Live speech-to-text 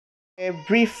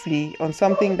Briefly on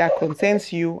something that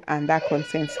concerns you and that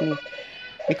concerns me,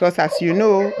 because as you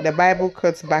know, the Bible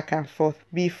cuts back and forth.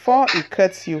 Before it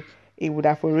cuts you, it would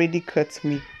have already cut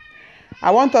me. I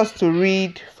want us to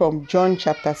read from John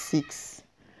chapter 6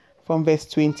 from verse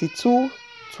 22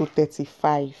 to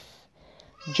 35.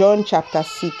 John chapter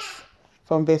 6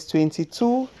 from verse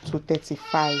 22 to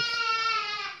 35.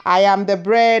 I am the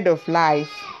bread of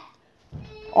life.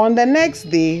 On the next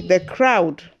day, the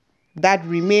crowd that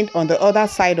remained on the other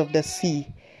side of the sea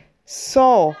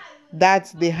saw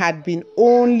that there had been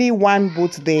only one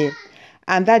boat there,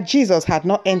 and that Jesus had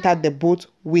not entered the boat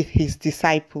with his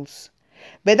disciples,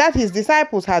 but that his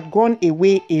disciples had gone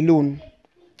away alone.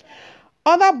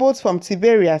 Other boats from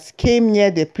Tiberias came near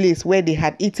the place where they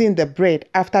had eaten the bread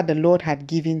after the Lord had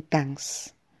given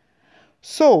thanks.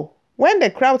 So, when the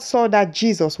crowd saw that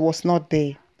Jesus was not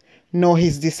there, nor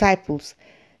his disciples,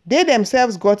 they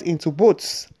themselves got into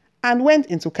boats and went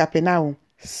into Capernaum,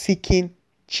 seeking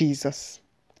Jesus.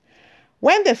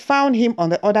 When they found him on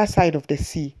the other side of the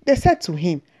sea, they said to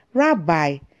him,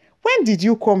 "Rabbi, when did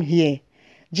you come here?"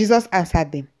 Jesus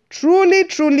answered them, "Truly,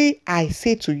 truly, I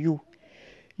say to you,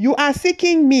 you are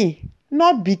seeking me,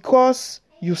 not because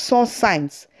you saw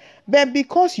signs, but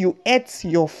because you ate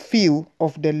your fill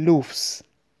of the loaves.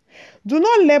 Do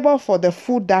not labor for the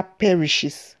food that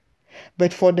perishes,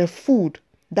 but for the food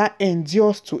that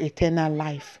endures to eternal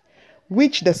life,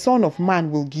 which the Son of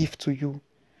Man will give to you.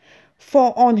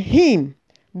 For on him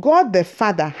God the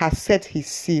Father has set his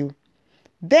seal."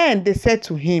 Then they said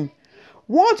to him,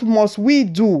 "What must we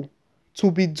do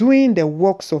to be doing the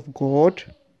works of God?"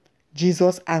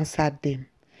 Jesus answered them,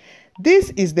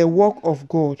 "This is the work of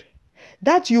God,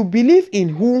 that you believe in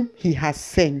whom he has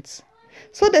sent."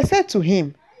 So they said to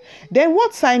him, "Then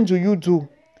what sign do you do,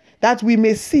 that we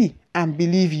may see and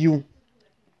believe you?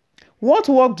 What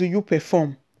work do you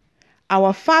perform?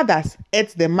 Our fathers ate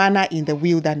the manna in the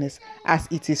wilderness, as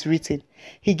it is written,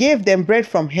 he gave them bread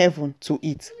from heaven to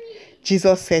eat."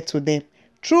 Jesus said to them,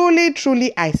 "Truly,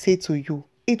 truly, I say to you,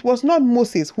 it was not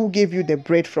Moses who gave you the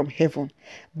bread from heaven,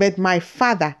 but my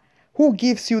Father who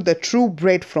gives you the true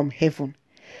bread from heaven.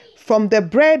 From the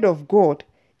bread of God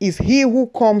is he who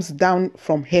comes down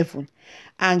from heaven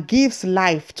and gives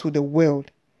life to the world."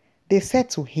 They said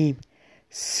to him,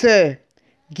 "Sir,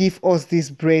 give us this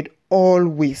bread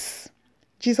always."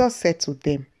 Jesus said to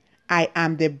them, "I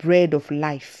am the bread of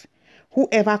life.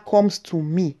 Whoever comes to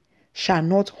me shall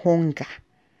not hunger,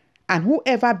 and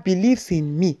whoever believes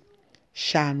in me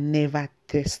shall never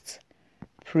thirst."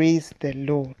 Praise the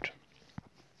Lord.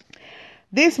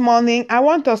 This morning, I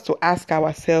want us to ask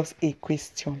ourselves a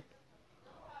question.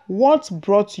 What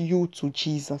brought you to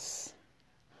Jesus?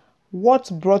 What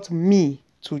brought me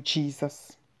to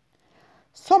Jesus?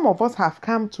 Some of us have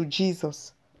come to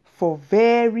Jesus for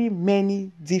very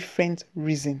many different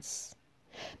reasons.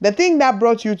 The thing that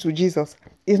brought you to Jesus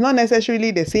is not necessarily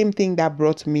the same thing that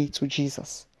brought me to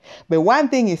Jesus. But one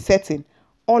thing is certain,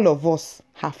 all of us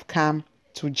have come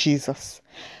to Jesus.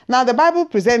 Now, the Bible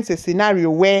presents a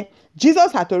scenario where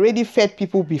Jesus had already fed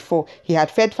people before. He had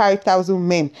fed 5,000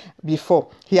 men before.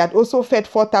 He had also fed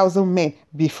 4,000 men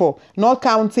before, not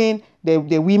counting the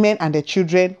women and the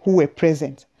children who were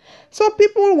present. So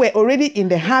people were already in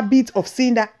the habit of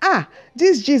seeing that,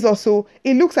 this Jesus, so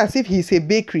it looks as if he's a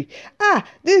bakery.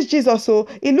 This Jesus, so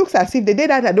it looks as if the day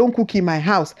that I don't cook in my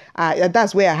house,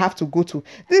 that's where I have to go to.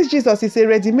 This Jesus is a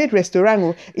ready-made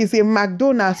restaurant, it's a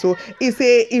McDonald's, so it's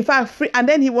in fact free, and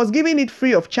then he was giving it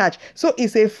free of charge. So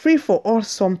it's a free for all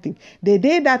something. The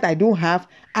day that I don't have,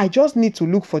 I just need to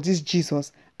look for this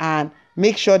Jesus and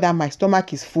make sure that my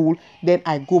stomach is full, then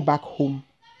I go back home.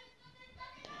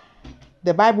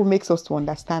 The Bible makes us to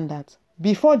understand that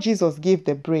before Jesus gave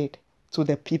the bread to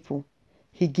the people,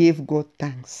 he gave God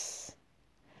thanks.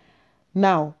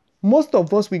 Now, most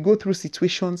of us, we go through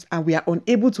situations and we are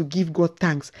unable to give God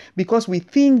thanks because we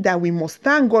think that we must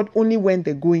thank God only when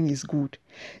the going is good.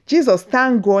 Jesus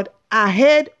thanked God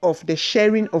ahead of the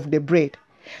sharing of the bread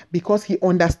because he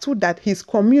understood that his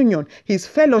communion, his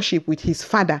fellowship with his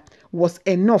Father was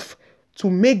enough to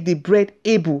make the bread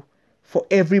able for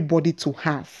everybody to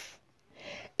have.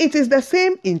 It is the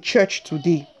same in church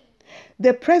today.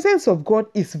 The presence of God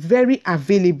is very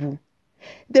available.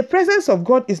 The presence of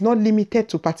God is not limited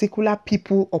to particular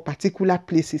people or particular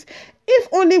places. If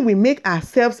only we make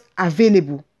ourselves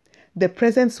available, the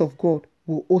presence of God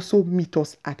will also meet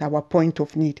us at our point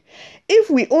of need. If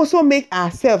we also make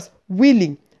ourselves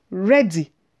willing,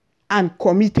 ready, and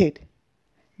committed,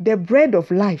 the bread of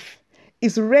life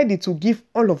is ready to give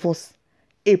all of us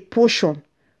a portion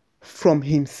from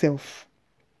himself.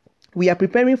 We are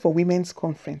preparing for Women's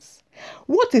Conference.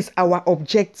 What is our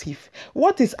objective?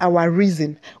 What is our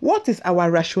reason? What is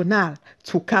our rationale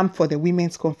to come for the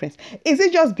women's conference? Is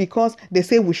it just because they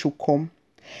say we should come?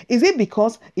 Is it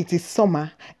because it is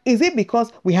summer? Is it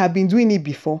because we have been doing it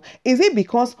before? Is it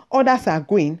because others are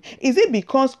going? Is it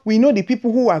because we know the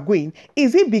people who are going?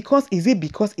 Is it because?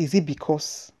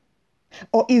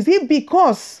 Or is it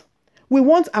because we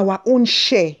want our own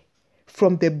share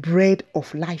from the bread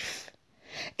of life?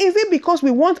 Is it because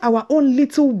we want our own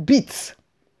little bit,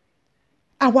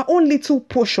 our own little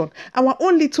portion, our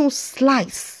own little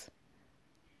slice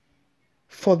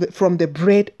from the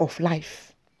bread of life?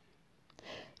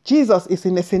 Jesus is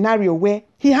in a scenario where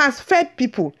he has fed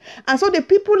people. And so the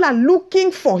people are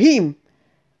looking for him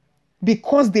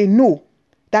because they know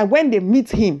that when they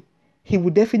meet him, he will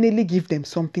definitely give them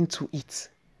something to eat.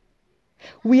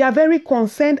 We are very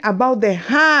concerned about the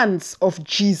hands of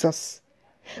Jesus,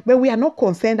 but we are not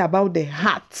concerned about the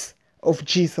heart of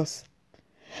Jesus.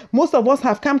 Most of us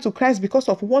have come to Christ because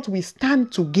of what we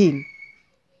stand to gain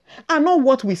and not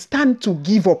what we stand to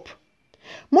give up.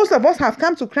 Most of us have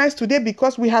come to Christ today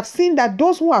because we have seen that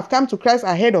those who have come to Christ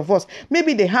ahead of us,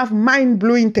 maybe they have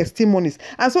mind-blowing testimonies.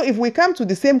 And so if we come to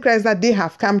the same Christ that they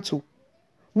have come to,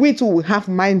 we too will have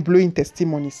mind-blowing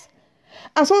testimonies.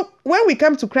 And so when we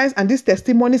come to Christ and these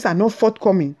testimonies are not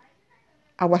forthcoming,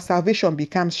 our salvation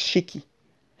becomes shaky.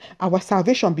 Our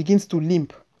salvation begins to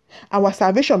limp. Our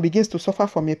salvation begins to suffer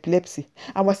from epilepsy.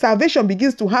 Our salvation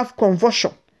begins to have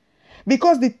convulsion.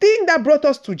 Because the thing that brought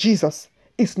us to Jesus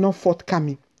is not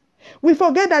forthcoming. We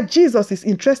forget that Jesus is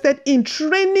interested in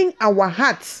training our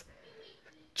hearts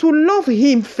to love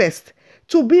him first,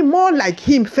 to be more like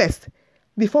him first,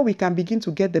 before we can begin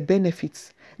to get the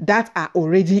benefits that are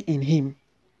already in him.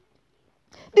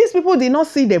 These people did not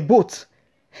see the boat.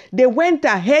 They went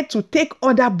ahead to take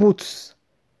other boats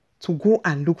to go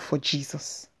and look for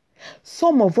Jesus.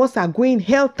 Some of us are going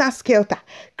helter-skelter,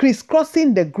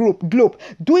 crisscrossing the globe,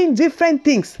 doing different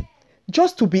things,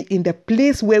 just to be in the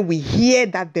place where we hear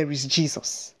that there is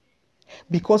Jesus.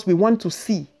 Because we want to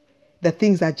see the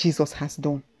things that Jesus has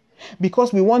done.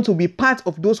 Because we want to be part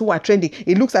of those who are trending.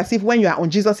 It looks as if when you are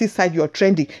on Jesus' side, you are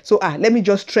trending. So let me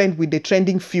just trend with the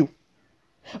trending few.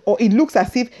 Or it looks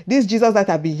as if this Jesus that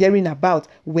I've been hearing about,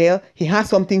 well, he has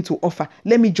something to offer.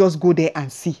 Let me just go there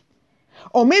and see.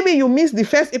 Or maybe you missed the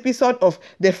first episode of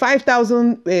the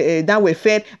 5,000 that were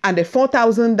fed and the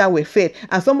 4,000 that were fed.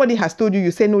 And somebody has told you,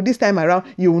 you say, no, this time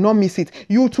around, you will not miss it.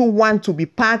 You too want to be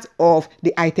part of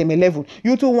the item 11.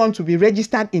 You too want to be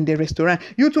registered in the restaurant.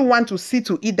 You too want to see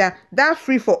to eat that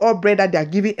free for all bread that they are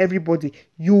giving everybody.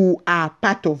 You are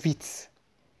part of it.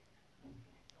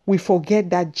 We forget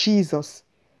that Jesus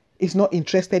is not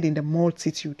interested in the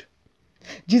multitude.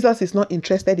 Jesus is not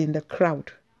interested in the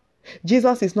crowd.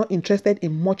 Jesus is not interested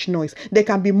in much noise. There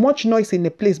can be much noise in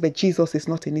a place, but Jesus is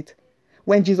not in it.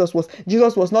 When Jesus was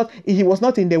not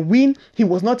in the wind, he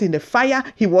was not in the fire,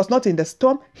 he was not in the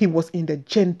storm, he was in the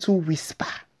gentle whisper.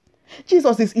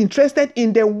 Jesus is interested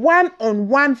in the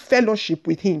one-on-one fellowship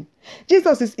with him.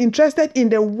 Jesus is interested in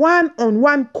the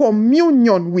one-on-one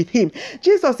communion with him.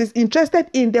 Jesus is interested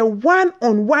in the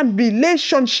one-on-one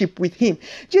relationship with him.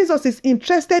 Jesus is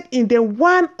interested in the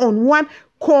one-on-one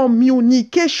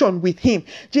communication with him.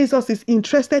 Jesus is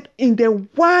interested in the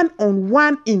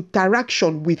one-on-one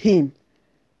interaction with him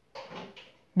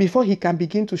before he can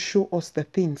begin to show us the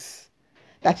things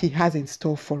that he has in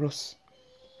store for us.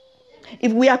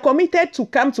 If we are committed to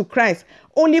come to Christ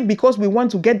only because we want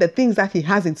to get the things that he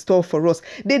has in store for us,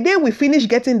 the day we finish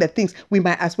getting the things, we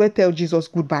might as well tell Jesus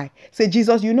goodbye. Say,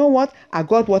 Jesus, you know what? I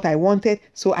got what I wanted,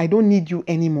 so I don't need you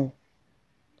anymore.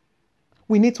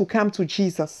 We need to come to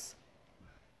Jesus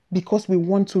because we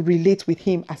want to relate with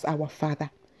him as our Father.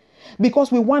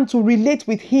 Because we want to relate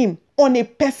with him on a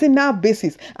personal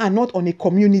basis and not on a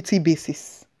community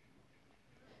basis.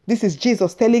 This is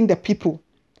Jesus telling the people,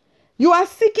 you are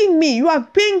seeking me. You are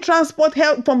paying transport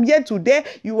help from here to there.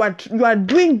 You are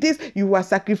doing this. You are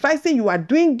sacrificing. You are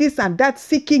doing this and that,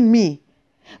 seeking me.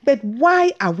 But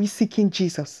why are we seeking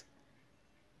Jesus?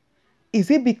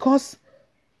 Is it because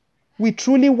we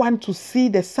truly want to see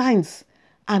the signs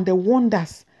and the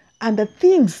wonders and the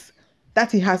things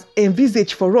that he has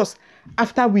envisaged for us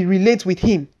after we relate with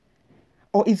him?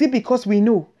 Or is it because we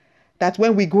know that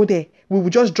when we go there, we will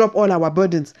just drop all our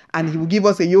burdens and he will give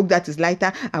us a yoke that is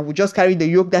lighter, and we'll just carry the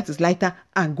yoke that is lighter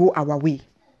and go our way?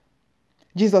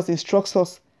 Jesus instructs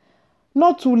us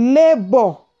not to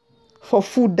labor for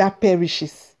food that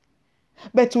perishes,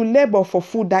 but to labor for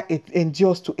food that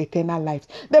endures to eternal life.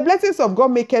 The blessings of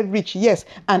God make it rich, yes,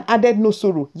 and added no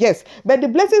sorrow, yes. But the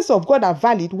blessings of God are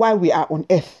valid while we are on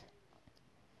earth.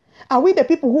 Are we the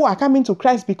people who are coming to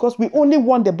Christ because we only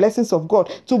want the blessings of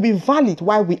God to be valid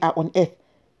while we are on earth?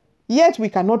 Yet we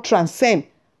cannot transcend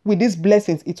with these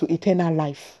blessings into eternal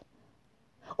life.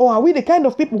 Or are we the kind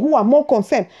of people who are more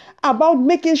concerned about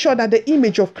making sure that the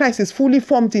image of Christ is fully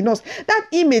formed in us? That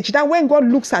image that when God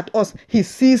looks at us, he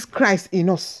sees Christ in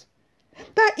us.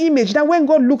 That image that when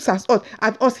God looks at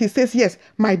us, he says, yes,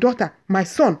 my daughter, my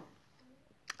son.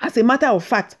 As a matter of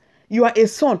fact, you are a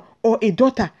son or a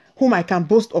daughter whom I can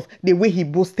boast of the way he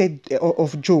boasted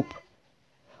of Job.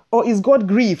 Or is God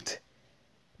grieved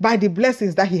by the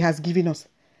blessings that he has given us?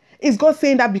 Is God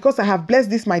saying that because I have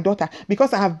blessed this my daughter,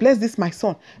 because I have blessed this my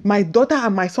son, my daughter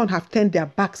and my son have turned their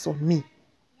backs on me?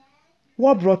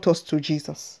 What brought us to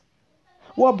Jesus?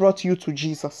 What brought you to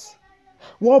Jesus?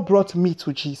 What brought me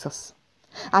to Jesus?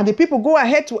 And the people go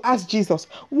ahead to ask Jesus,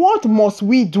 what must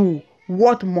we do?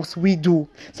 What must we do?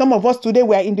 Some of us today,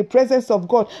 we are in the presence of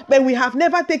God, but we have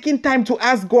never taken time to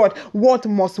ask God, what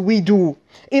must we do?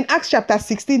 In Acts chapter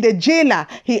 16, the jailer,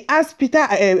 he asked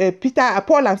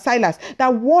Paul and Silas,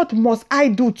 that what must I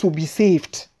do to be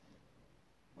saved?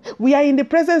 We are in the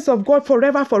presence of God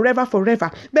forever, forever,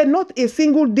 forever. But not a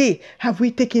single day have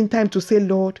we taken time to say,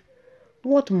 Lord,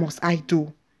 what must I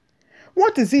do?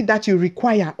 What is it that you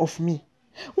require of me?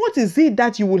 What is it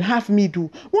that you will have me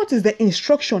do? What is the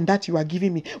instruction that you are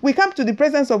giving me? We come to the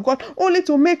presence of God only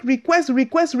to make requests.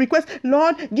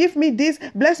 Lord, give me this,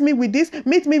 bless me with this,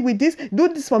 meet me with this, do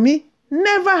this for me.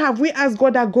 Never have we asked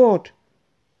God,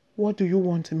 what do you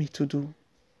want me to do?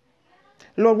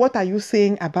 Lord, what are you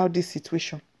saying about this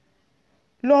situation?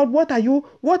 Lord, what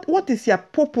is your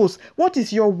purpose? What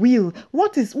is your will?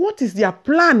 What is your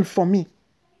plan for me?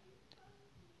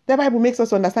 The Bible makes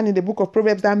us understand in the book of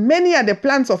Proverbs that many are the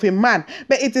plans of a man,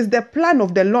 but it is the plan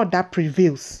of the Lord that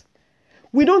prevails.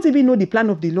 We don't even know the plan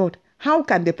of the Lord. How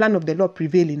can the plan of the Lord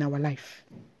prevail in our life?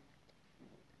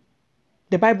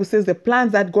 The Bible says the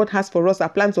plans that God has for us are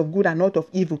plans of good and not of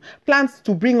evil. Plans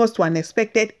to bring us to an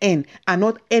expected end and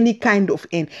not any kind of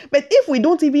end. But if we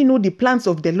don't even know the plans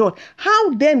of the Lord,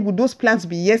 how then would those plans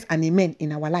be yes and amen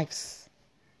in our lives?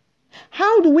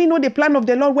 How do we know the plan of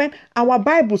the Lord when our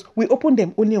Bibles, we open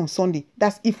them only on Sunday?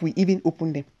 That's if we even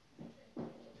open them.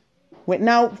 When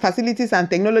now facilities and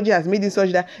technology has made it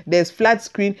such that there's flat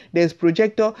screen, there's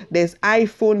projector, there's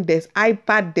iPhone, there's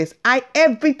iPad, there's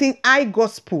everything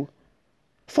iGospel.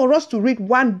 For us to read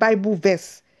one Bible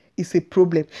verse is a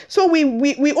problem. So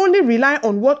we only rely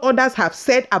on what others have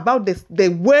said about the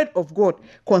word of God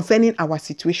concerning our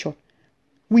situation.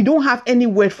 We don't have any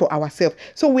word for ourselves.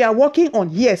 So we are working on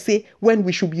hearsay when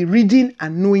we should be reading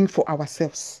and knowing for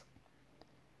ourselves.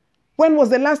 When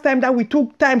was the last time that we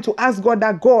took time to ask God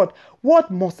God,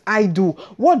 what must I do?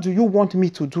 What do you want me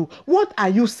to do? What are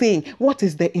you saying? What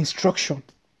is the instruction?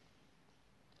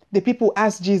 The people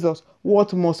ask Jesus,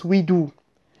 what must we do?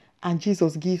 And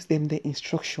Jesus gives them the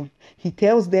instruction. He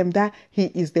tells them that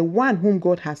he is the one whom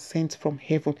God has sent from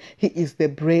heaven. He is the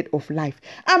bread of life.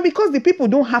 And because the people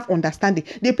don't have understanding,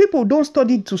 the people don't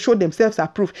study to show themselves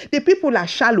approved, the people are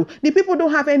shallow, the people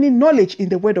don't have any knowledge in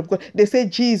the word of God, they say,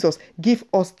 Jesus, give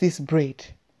us this bread.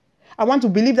 I want to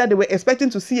believe that they were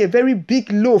expecting to see a very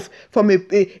big loaf from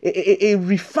a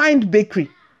refined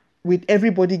bakery with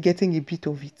everybody getting a bit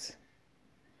of it.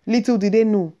 Little did they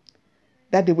know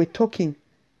that they were talking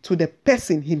to the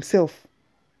person himself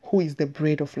who is the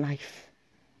bread of life.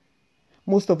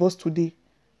 Most of us today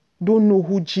don't know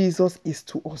who Jesus is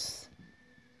to us.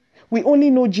 We only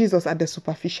know Jesus at the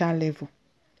superficial level.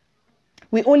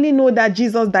 We only know that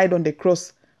Jesus died on the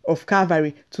cross of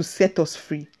Calvary to set us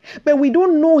free. But we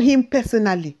don't know him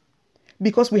personally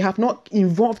because we have not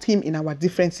involved him in our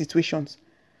different situations.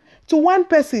 To one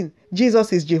person,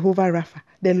 Jesus is Jehovah Rapha,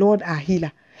 the Lord our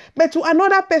healer. But to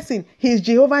another person, he is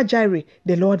Jehovah Jireh,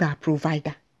 the Lord our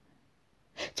provider.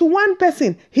 To one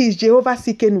person, he is Jehovah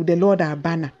Sikenu, the Lord our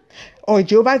banner. Or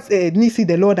Jehovah Nisi,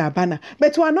 the Lord our banner.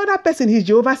 But to another person, he is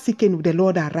Jehovah Sikenu, the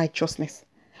Lord our righteousness.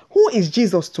 Who is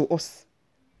Jesus to us?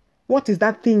 What is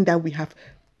that thing that we have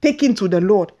taken to the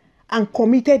Lord and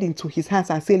committed into his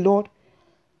hands and say, Lord,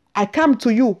 I come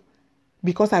to you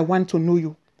because I want to know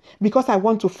you. Because I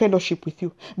want to fellowship with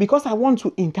you. Because I want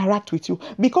to interact with you.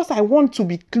 Because I want to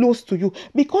be close to you.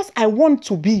 Because I want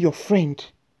to be your friend.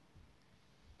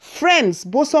 Friends,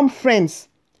 bosom friends,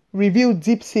 reveal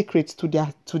deep secrets to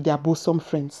their bosom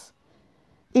friends.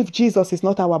 If Jesus is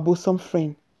not our bosom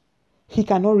friend, he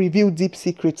cannot reveal deep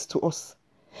secrets to us.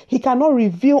 He cannot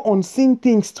reveal unseen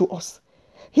things to us.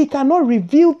 He cannot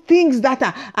reveal things that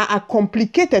are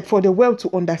complicated for the world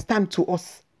to understand to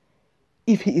us.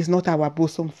 If he is not our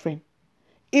bosom friend,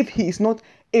 if he is not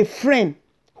a friend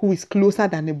who is closer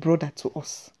than a brother to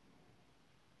us.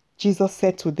 Jesus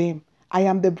said to them, I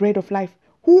am the bread of life.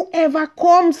 Whoever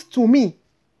comes to me,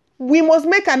 we must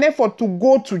make an effort to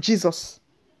go to Jesus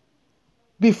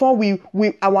before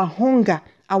our hunger,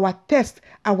 our thirst,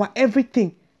 our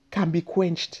everything can be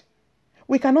quenched.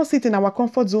 We cannot sit in our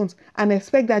comfort zones and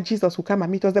expect that Jesus will come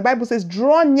and meet us. The Bible says,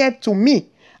 draw near to me,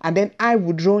 and then I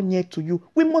will draw near to you.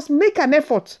 We must make an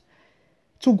effort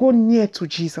to go near to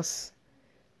Jesus.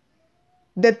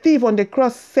 The thief on the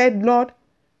cross said, Lord,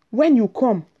 when you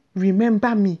come,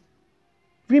 remember me.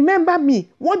 Remember me.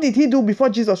 What did he do before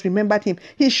Jesus remembered him?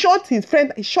 He shut his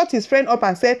friend up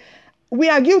and said, we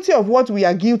are guilty of what we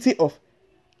are guilty of.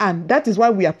 And that is why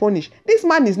we are punished. This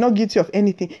man is not guilty of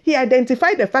anything. He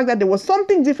identified the fact that there was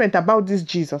something different about this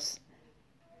Jesus.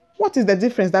 What is the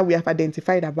difference that we have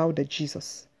identified about the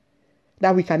Jesus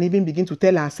that we can even begin to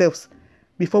tell ourselves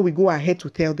before we go ahead to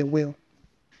tell the world?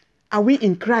 Are we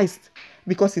in Christ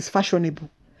because it's fashionable?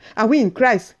 Are we in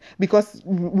Christ because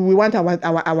we want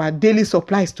our daily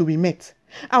supplies to be met?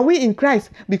 Are we in Christ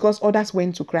because others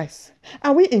went to Christ?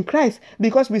 Are we in Christ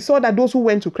because we saw that those who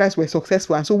went to Christ were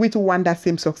successful and so we too want that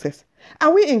same success?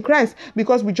 Are we in Christ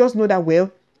because we just know that,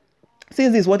 well,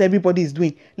 since this is what everybody is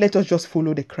doing, let us just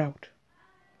follow the crowd?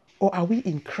 Or are we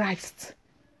in Christ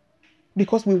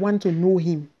because we want to know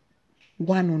him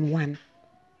one-on-one?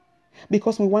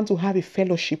 Because we want to have a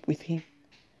fellowship with him?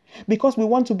 Because we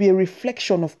want to be a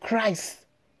reflection of Christ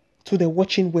to the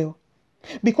watching world?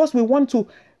 Because we want to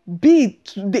we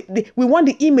want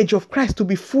the image of Christ to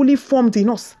be fully formed in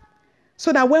us,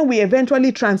 so that when we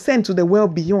eventually transcend to the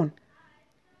world beyond,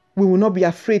 we will not be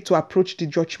afraid to approach the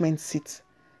judgment seat.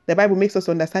 The Bible makes us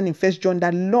understand in 1 John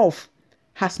that love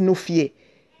has no fear.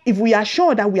 If we are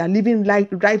sure that we are living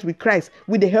right with Christ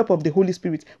with the help of the Holy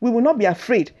Spirit, we will not be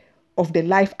afraid of the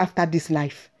life after this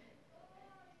life.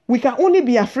 We can only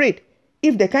be afraid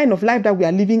if the kind of life that we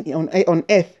are living on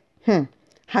earth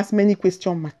has many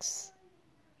question marks.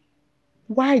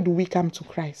 Why do we come to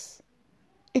Christ?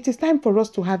 It is time for us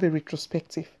to have a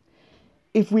retrospective.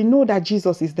 If we know that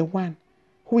Jesus is the one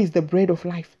who is the bread of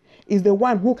life, is the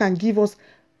one who can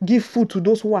give food to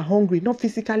those who are hungry, not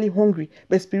physically hungry,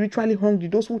 but spiritually hungry,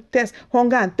 those who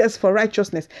hunger and thirst for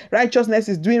righteousness. Righteousness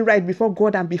is doing right before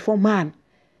God and before man.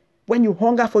 When you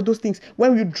hunger for those things,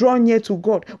 when you draw near to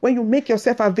God, when you make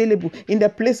yourself available in the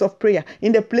place of prayer,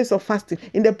 in the place of fasting,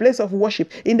 in the place of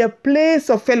worship, in the place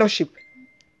of fellowship,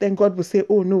 then God will say,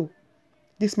 oh no,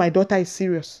 this my daughter is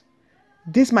serious.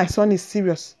 This my son is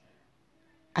serious.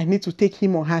 I need to take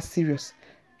him or her serious.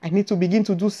 I need to begin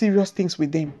to do serious things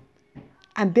with them.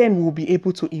 And then we'll be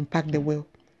able to impact the world.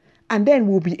 And then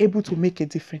we'll be able to make a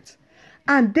difference.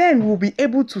 And then we'll be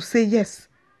able to say, yes,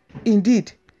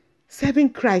 indeed, serving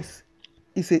Christ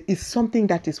is something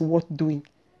that is worth doing.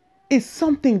 It's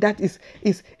something that is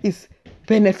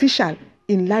beneficial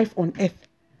in life on earth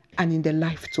and in the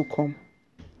life to come.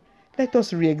 Let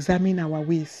us re-examine our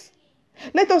ways.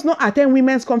 Let us not attend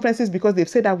women's conferences because they've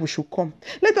said that we should come.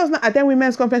 Let us not attend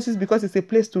women's conferences because it's a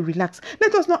place to relax.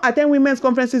 Let us not attend women's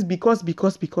conferences because.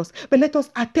 But let us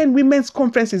attend women's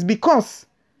conferences because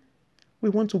we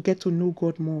want to get to know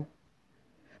God more.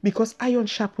 Because iron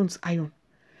sharpens iron.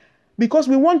 Because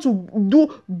we want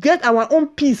to get our own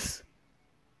piece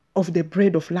of the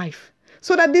bread of life.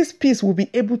 So that this piece will be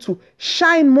able to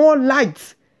shine more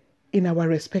light in our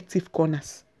respective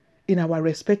corners, in our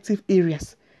respective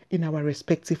areas, in our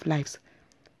respective lives.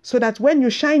 So that when you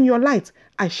shine your light,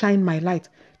 I shine my light.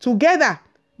 Together,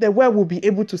 the world will be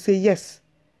able to say, yes,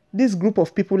 this group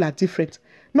of people are different.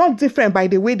 Not different by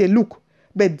the way they look,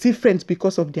 but different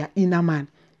because of their inner man.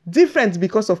 Different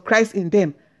because of Christ in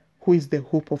them, who is the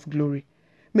hope of glory.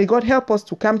 May God help us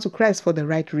to come to Christ for the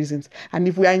right reasons. And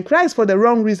if we are in Christ for the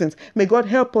wrong reasons, may God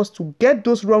help us to get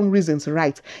those wrong reasons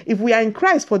right. If we are in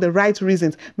Christ for the right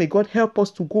reasons, may God help us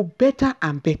to go better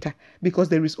and better, because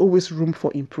there is always room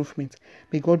for improvement.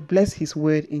 May God bless his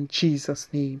word in Jesus'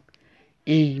 name.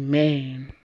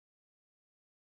 Amen.